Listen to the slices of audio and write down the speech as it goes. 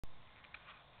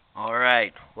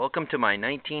Alright, welcome to my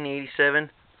 1987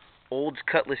 Olds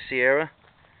Cutlass Sierra.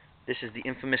 This is the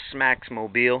infamous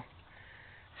Smacksmobile.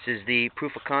 This is the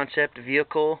proof of concept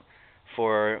vehicle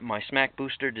for my Smack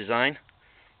Booster design.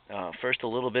 First, a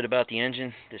little bit about the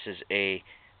engine. This is a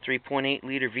 3.8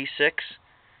 liter V6.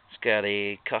 It's got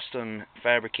a custom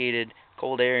fabricated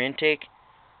cold air intake.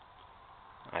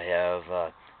 I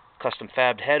have custom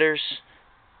fabbed headers,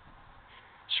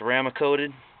 ceramic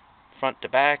coated front to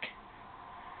back.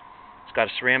 It's got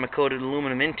a ceramic coated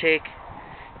aluminum intake.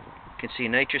 You can see a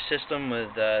nitrous system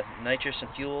with nitrous and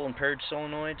fuel and purge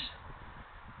solenoids.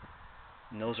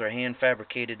 And those are hand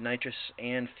fabricated nitrous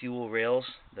and fuel rails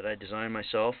that I designed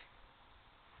myself.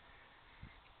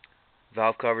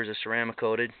 Valve covers are ceramic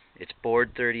coated. It's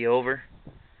bored 30 over.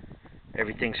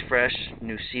 Everything's fresh,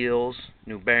 new seals,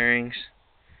 new bearings.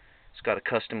 It's got a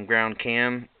custom ground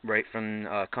cam right from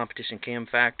Competition Cam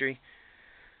Factory.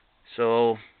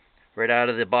 So right out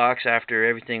of the box, after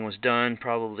everything was done,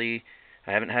 probably,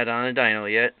 I haven't had it on a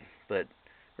dyno yet, but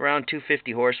around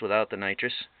 250 horse without the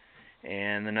nitrous.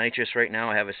 And the nitrous right now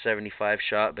I have a 75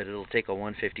 shot, but it'll take a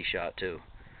 150 shot too.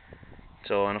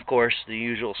 So, and of course, the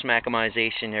usual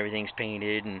smackamization, everything's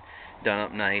painted and done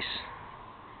up nice.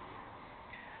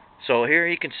 So here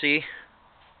you can see,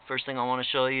 first thing I want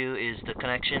to show you is the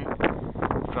connection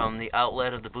from the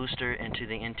outlet of the booster into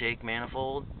the intake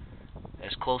manifold,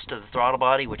 as close to the throttle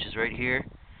body, which is right here,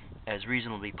 as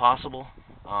reasonably possible.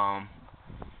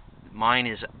 Mine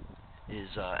is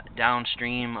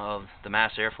downstream of the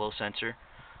mass airflow sensor,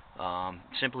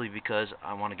 simply because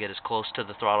I want to get as close to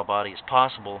the throttle body as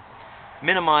possible,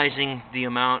 minimizing the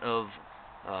amount of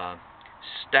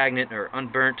stagnant or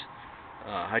unburnt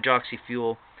hydroxy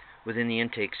fuel within the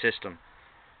intake system.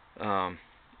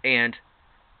 And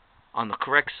on the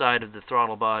correct side of the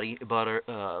throttle body,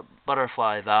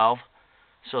 butterfly valve,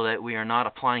 so that we are not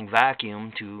applying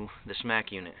vacuum to the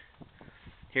Smack unit.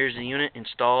 Here's the unit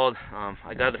installed.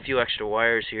 I got a few extra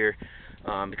wires here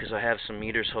because I have some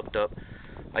meters hooked up.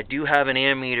 I do have an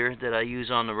ammeter that I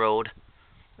use on the road,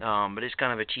 but it's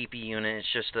kind of a cheapy unit.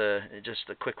 It's just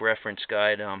a quick reference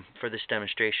guide for this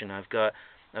demonstration. I've got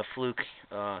a Fluke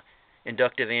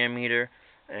inductive ammeter,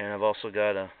 and I've also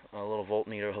got a little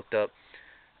voltmeter hooked up.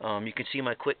 You can see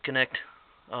my quick connect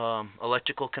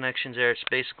electrical connections there. It's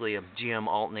basically a GM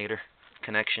alternator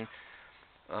connection.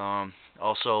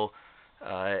 Also,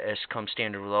 as comes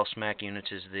standard with all Smack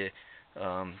units, is the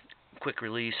quick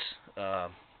release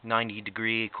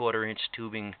 90-degree quarter-inch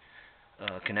tubing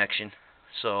connection.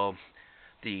 So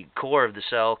the core of the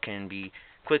cell can be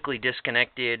quickly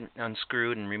disconnected,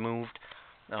 unscrewed, and removed.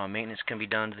 Maintenance can be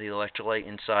done to the electrolyte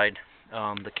inside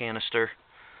the canister.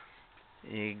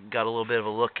 You got a little bit of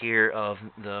a look here of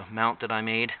the mount that I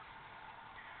made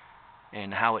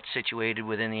and how it's situated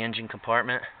within the engine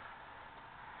compartment.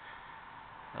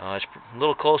 It's a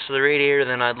little close to the radiator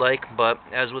than I'd like, but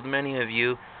as with many of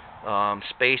you,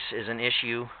 space is an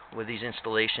issue with these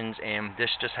installations, and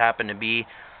this just happened to be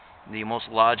the most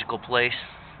logical place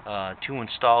to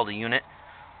install the unit.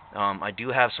 I do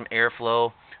have some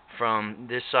airflow from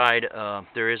this side.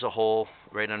 There is a hole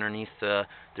right underneath the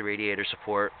radiator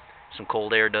support. Some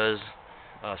cold air does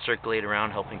circulate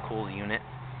around, helping cool the unit.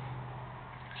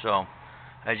 So,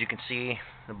 as you can see,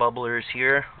 the bubbler is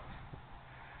here.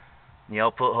 The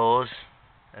output hose,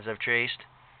 as I've traced,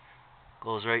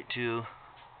 goes right to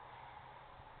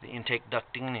the intake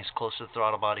ducting as close to the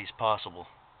throttle body as possible.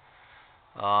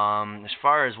 As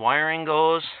far as wiring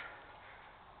goes,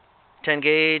 10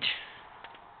 gauge,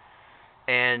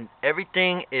 and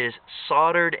everything is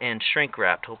soldered and shrink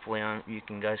wrapped. Hopefully you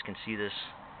guys can see this.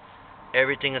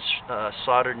 Everything is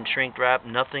soldered and shrink wrapped.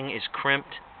 Nothing is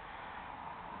crimped.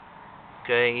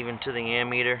 Okay, even to the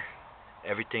ammeter,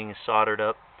 everything is soldered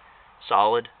up,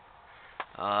 solid.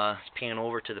 Let's pan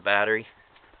over to the battery.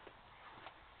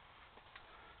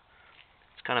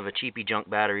 It's kind of a cheapy junk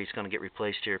battery. It's going to get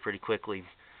replaced here pretty quickly.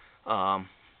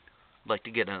 Like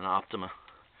to get an Optima,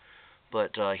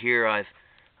 but here I've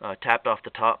tapped off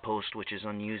the top post, which is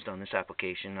unused on this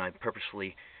application. I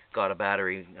purposefully got a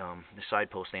battery, the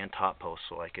side post and top post,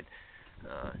 so I could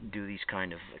do these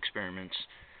kind of experiments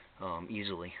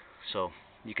easily. So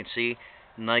you can see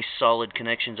nice solid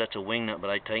connections. That's a wing nut, but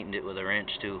I tightened it with a wrench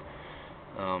too.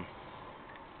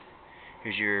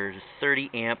 Here's your 30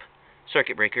 amp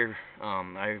circuit breaker.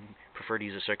 I prefer to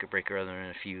use a circuit breaker rather than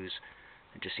a fuse.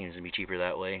 It just seems to be cheaper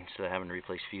that way instead of having to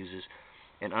replace fuses.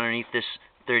 And underneath this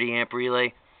 30 amp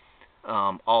relay,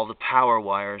 all the power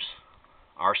wires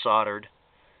are soldered,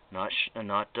 not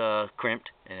crimped,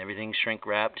 and everything's shrink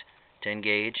wrapped, 10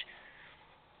 gauge.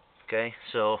 Okay,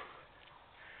 so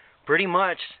pretty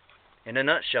much in a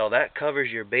nutshell, that covers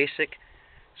your basic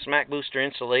Smack booster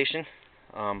installation.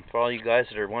 For all you guys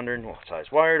that are wondering, what size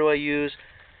wire do I use?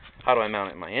 How do I mount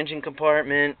it in my engine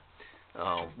compartment?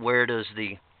 Where does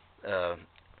the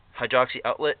hydroxy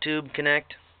outlet tube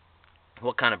connect?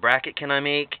 What kind of bracket can I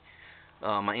make?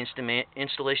 My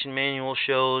installation manual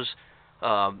shows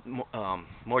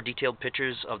more detailed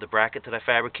pictures of the bracket that I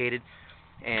fabricated.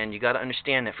 And you got to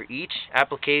understand that for each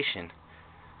application,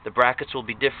 the brackets will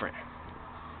be different,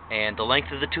 and the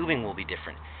length of the tubing will be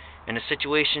different, and the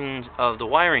situation of the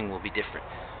wiring will be different.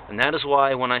 And that is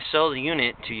why when I sell the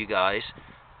unit to you guys,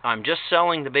 I'm just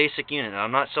selling the basic unit.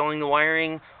 I'm not selling the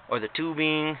wiring or the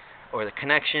tubing or the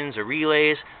connections or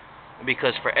relays,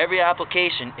 because for every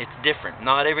application it's different.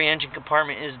 Not every engine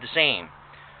compartment is the same.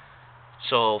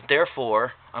 So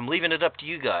therefore, I'm leaving it up to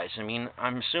you guys. I mean,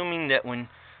 I'm assuming that when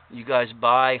you guys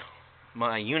buy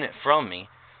my unit from me,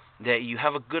 that you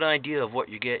have a good idea of what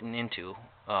you're getting into,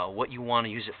 what you want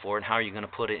to use it for, and how you're going to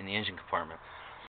put it in the engine compartment.